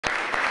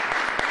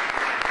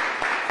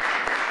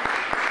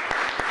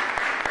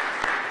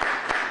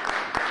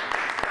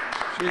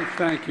Chief,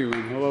 thank you,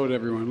 and hello to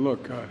everyone.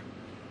 Look,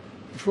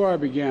 before I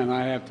begin,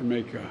 I have to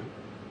make an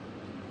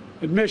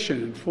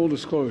admission and full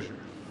disclosure.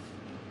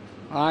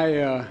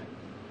 I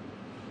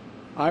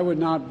would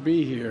not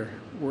be here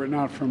were it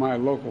not for my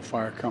local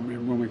fire company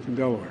in Wilmington,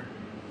 Delaware.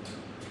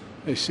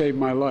 They saved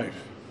my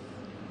life.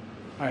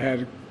 I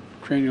had a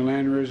cranial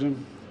aneurysm.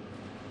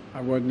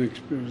 It was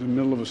in the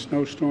middle of a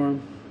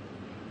snowstorm.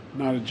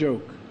 Not a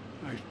joke.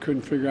 I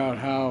couldn't figure out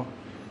how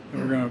they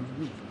were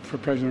going to,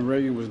 President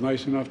Reagan was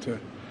nice enough to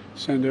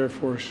send Air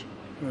Force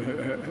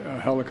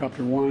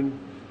Helicopter 1,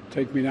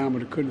 take me down,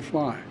 but it couldn't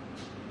fly.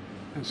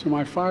 And so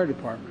my fire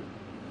department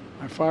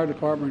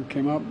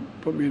came up,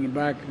 put me in the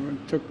back,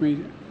 and took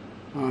me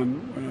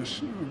on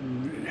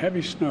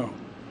heavy snow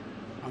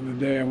on the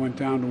day I went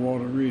down to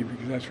Walter Reed,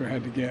 because that's where I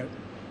had to get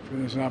for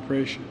this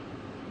operation.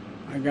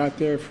 I got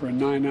there for a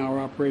 9-hour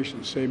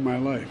operation, saved my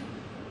life.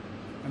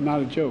 And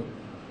not a joke.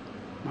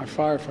 My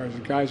firefighters, the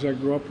guys I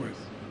grew up with,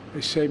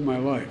 they saved my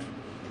life.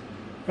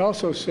 They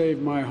also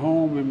saved my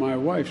home and my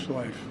wife's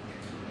life.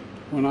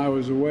 When I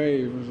was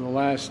away, it was the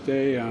last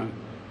day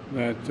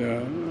that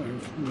the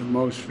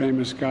most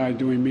famous guy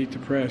doing Meet the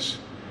Press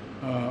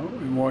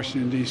in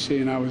Washington, D.C.,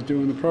 and I was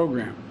doing the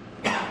program.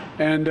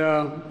 And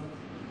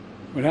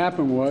what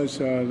happened was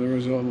there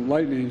was a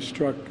lightning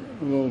struck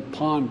a little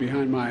pond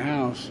behind my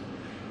house,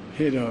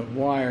 hit a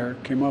wire,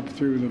 came up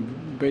through the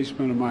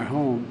basement of my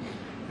home,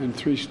 and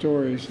 3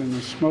 stories, and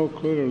the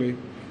smoke literally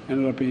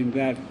ended up being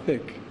that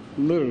thick,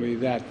 literally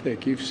that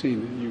thick. You've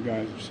seen it, you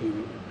guys have seen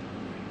it.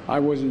 I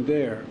wasn't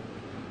there,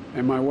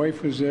 and my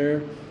wife was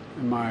there,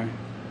 and my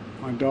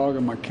dog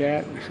and my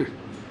cat,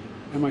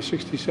 and my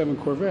 '67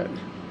 Corvette.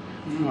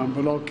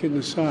 But all kidding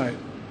aside,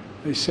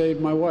 they saved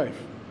my wife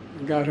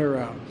and got her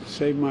out,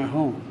 saved my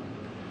home.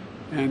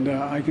 And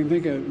I can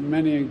think of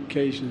many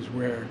occasions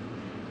where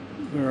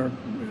there are,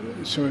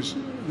 so it's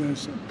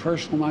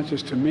personal, not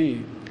just to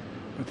me,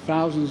 but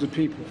thousands of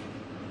people.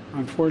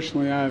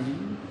 Unfortunately, I've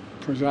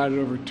presided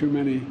over too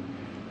many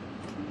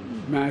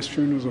mass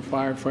funerals of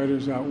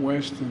firefighters out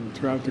west and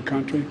throughout the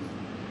country,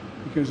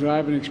 because I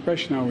have an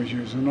expression I always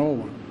use, an old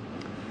one.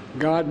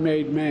 God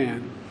made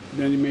man,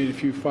 then he made a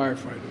few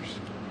firefighters.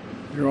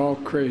 You're all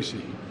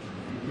crazy.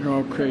 You're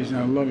all crazy,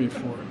 and I love you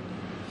for it.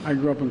 I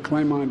grew up in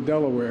Claymont,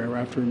 Delaware,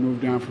 after we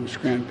moved down from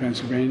Scranton,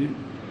 Pennsylvania,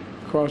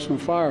 across from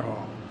Fire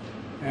Hall.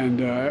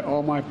 And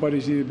all my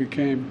buddies either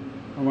became,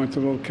 I went to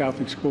a little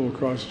Catholic school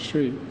across the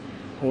street,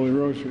 Holy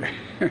Rosary.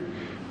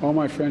 All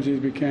my friends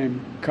either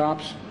became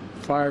cops,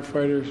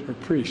 firefighters, or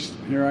priests.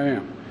 Here I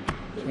am.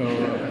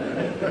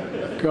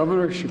 So,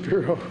 Governor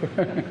Shapiro.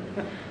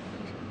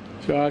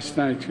 Josh,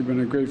 thanks. You've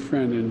been a great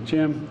friend. And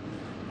Jim,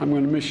 I'm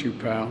going to miss you,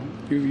 pal.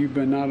 You've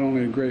been not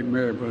only a great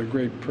mayor, but a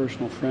great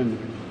personal friend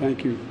to me.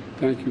 Thank you.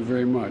 Thank you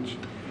very much.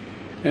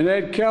 And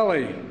Ed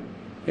Kelly,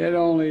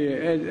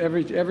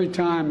 every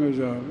time there's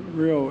a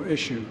real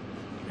issue,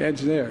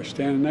 Ed's there,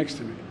 standing next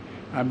to me.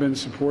 I've been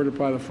supported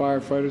by the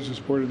firefighters and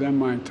supported them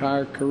my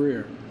entire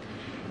career.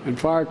 And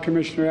Fire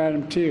Commissioner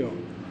Adam Teal,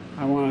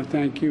 I want to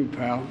thank you,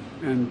 pal.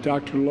 And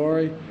Dr.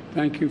 Laurie,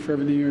 thank you for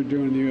everything you're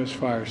doing in the U.S.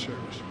 Fire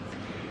Service.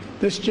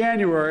 This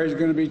January is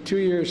going to be 2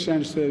 years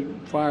since the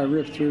fire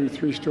ripped through the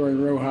 3-story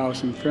row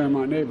house in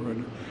Fairmont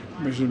neighborhood,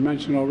 which was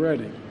mentioned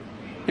already.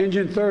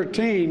 Engine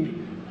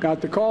 13 got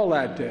the call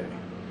that day.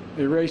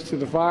 They raced to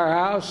the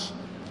firehouse,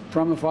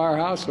 from the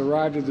firehouse,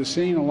 arrived at the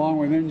scene along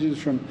with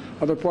engines from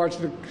other parts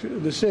of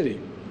the city.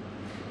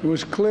 It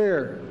was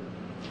clear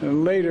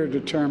and later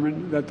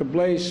determined that the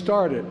blaze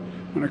started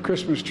when a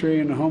Christmas tree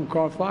in the home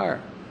caught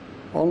fire.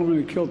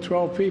 Ultimately killed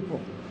 12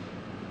 people,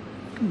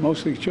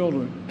 mostly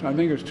children. I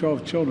think it was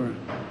 12 children,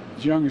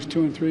 as young as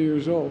 2 and 3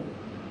 years old.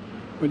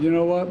 But you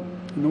know what?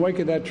 In the wake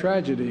of that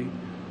tragedy,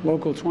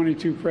 Local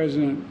 22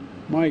 President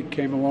Mike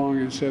came along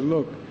and said,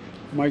 look,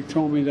 Mike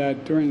told me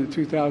that during the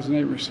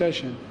 2008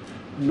 recession,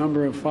 a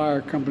number of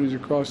fire companies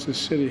across the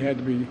city had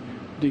to be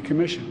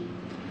decommissioned.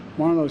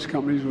 One of those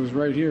companies was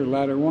right here,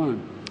 Ladder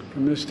 1,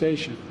 from this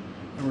station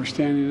that we're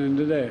standing in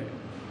today.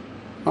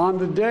 On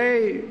the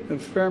day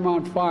of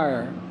Fairmont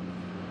fire,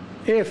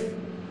 if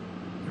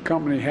the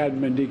company hadn't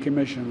been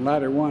decommissioned,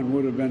 Ladder 1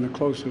 would have been the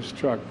closest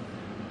truck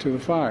to the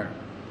fire.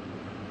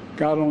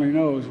 God only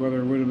knows whether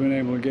it would have been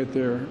able to get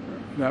there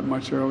that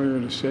much earlier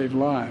to save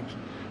lives,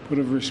 would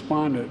have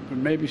responded, but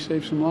maybe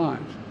save some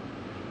lives.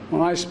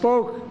 When I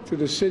spoke to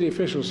the city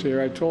officials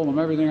here, I told them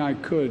everything I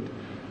could.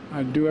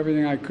 I'd do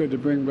everything I could to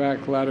bring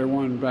back Ladder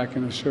 1 back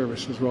into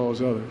service, as well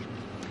as others.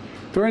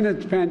 During the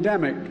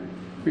pandemic,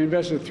 we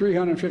invested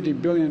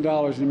 $350 billion in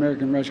the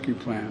American Rescue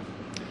Plan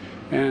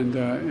and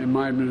in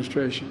my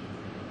administration.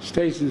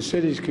 States and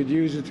cities could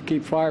use it to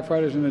keep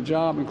firefighters in a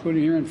job,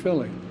 including here in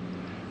Philly.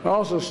 I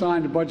also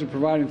signed a budget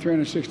providing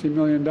 $360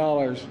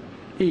 million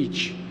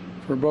each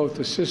for both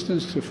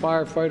assistance to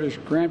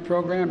firefighters grant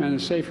program and a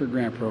safer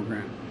grant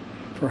program,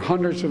 for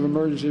hundreds of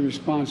emergency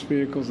response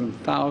vehicles and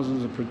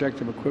thousands of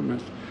protective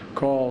equipment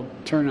called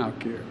turnout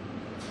gear.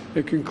 I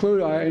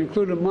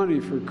included money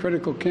for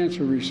critical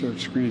cancer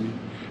research screening,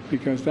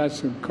 because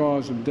that's the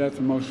cause of death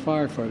of most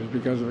firefighters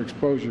because of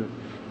exposure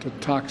to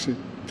toxic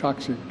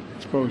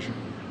exposure.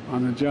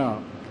 on the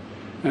job,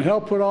 and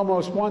helped put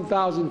almost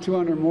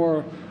 1,200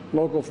 more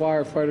local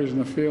firefighters in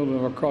the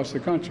field across the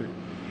country.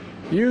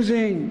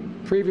 Using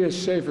previous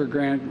SAFER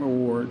grant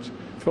awards,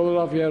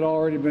 Philadelphia had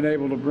already been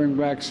able to bring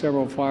back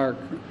several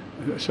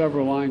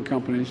line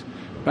companies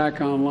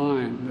back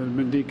online that had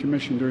been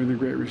decommissioned during the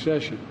Great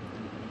Recession.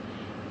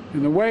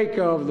 In the wake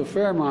of the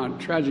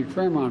tragic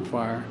Fairmont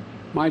fire,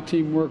 my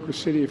team worked with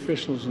city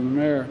officials and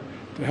the mayor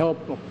to help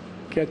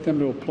get them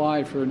to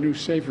apply for a new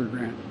SAFER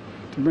grant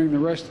to bring the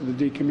rest of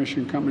the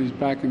decommissioned companies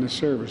back into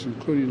service,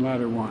 including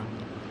Ladder 1.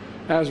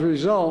 As a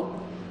result,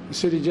 the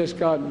city just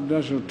got an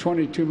additional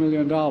 $22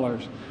 million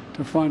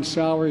to fund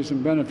salaries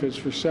and benefits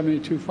for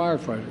 72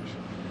 firefighters.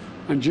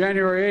 On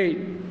January 8,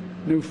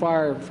 new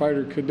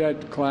firefighter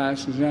cadet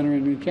class is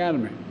entering the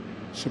academy,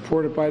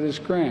 supported by this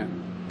grant.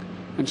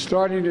 And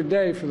starting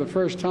today, for the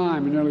first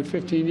time in nearly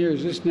 15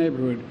 years, this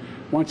neighborhood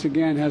once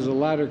again has a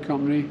ladder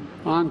company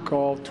on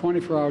call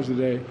 24 hours a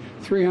day,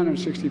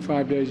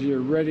 365 days a year,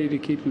 ready to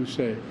keep them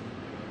safe.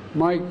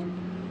 Mike,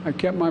 I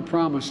kept my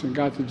promise and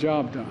got the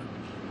job done.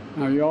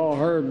 Now, you all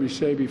heard me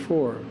say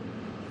before,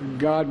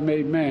 God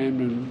made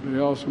man, and he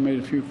also made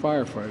a few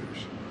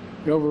firefighters.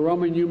 The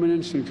overwhelming human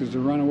instinct is to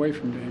run away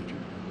from danger.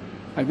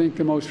 I think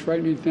the most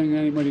frightening thing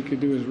anybody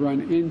could do is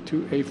run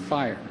into a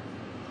fire.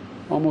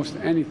 Almost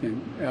anything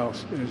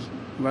else is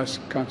less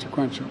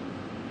consequential.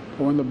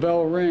 But when the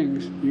bell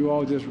rings, you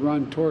all just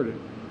run toward it.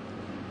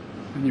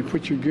 And you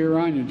put your gear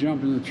on, you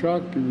jump in the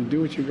truck, and you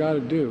do what you got to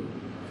do.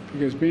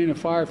 Because being a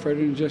firefighter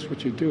isn't just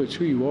what you do, it's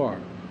who you are.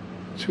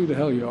 It's who the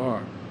hell you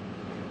are.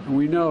 And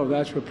we know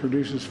that's what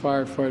produces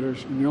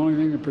firefighters, and the only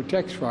thing that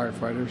protects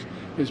firefighters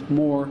is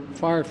more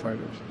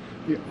firefighters.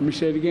 Let me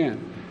say it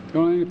again. The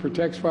only thing that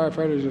protects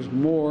firefighters is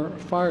more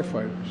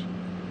firefighters.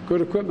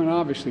 Good equipment,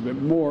 obviously, but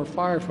more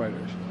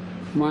firefighters.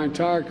 For my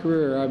entire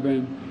career, I've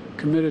been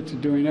committed to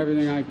doing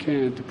everything I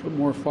can to put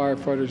more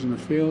firefighters in the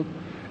field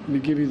and to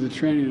give you the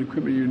training and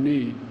equipment you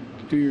need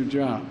to do your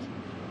jobs.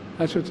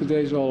 That's what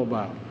today's all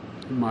about,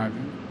 in my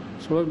view.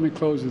 So let me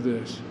close with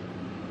this.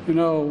 You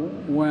know,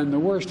 when the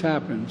worst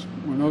happens,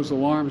 when those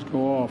alarms go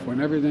off, when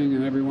everything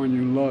and everyone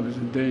you love is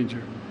in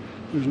danger,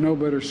 there's no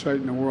better sight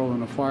in the world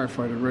than a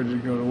firefighter ready to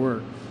go to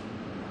work.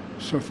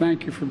 So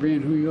thank you for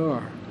being who you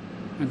are.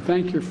 And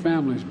thank your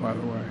families, by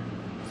the way.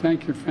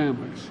 Thank your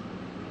families.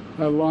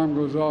 That alarm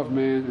goes off,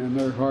 man, and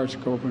their hearts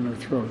go up in their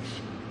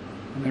throats.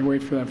 And they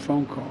wait for that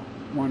phone call,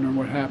 wondering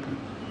what happened.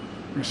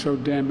 There's so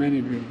damn many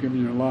of you have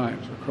given your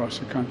lives across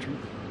the country.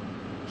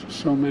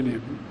 So many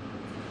of you.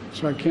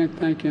 So I can't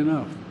thank you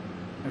enough.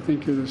 I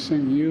think you're the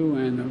thing, you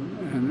and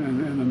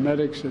the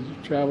medics that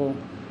travel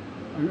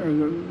are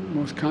the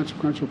most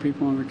consequential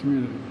people in the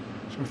community.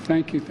 So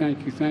thank you,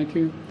 thank you, thank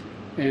you.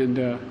 And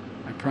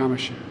I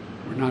promise you,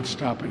 we're not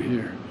stopping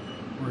here.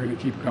 We're going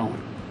to keep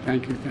going.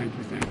 Thank you, thank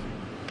you, thank you.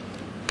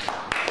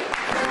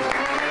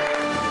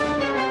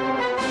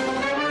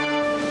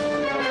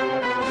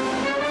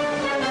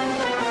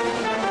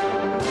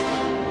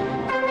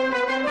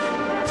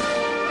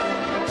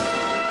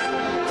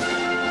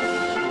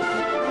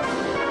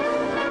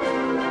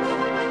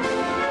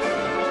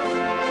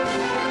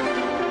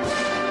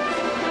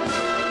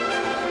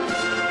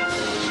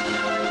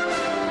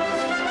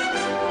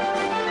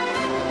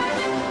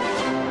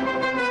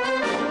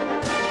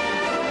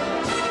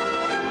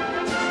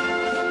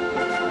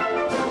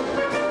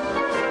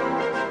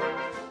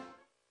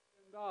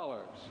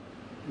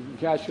 You can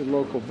cash your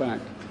local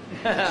bank.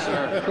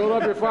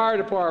 Philadelphia Fire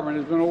Department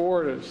has been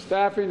awarded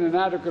Staffing and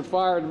Adequate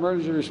Fire and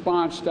Emergency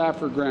Response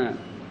Staffer Grant.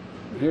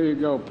 Here you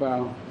go,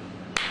 pal.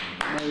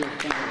 Thank you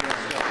so much.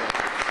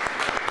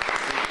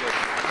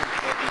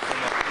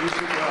 You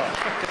should go.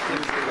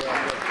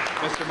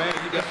 Mr. Mayor,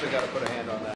 you definitely got to put a hand on that.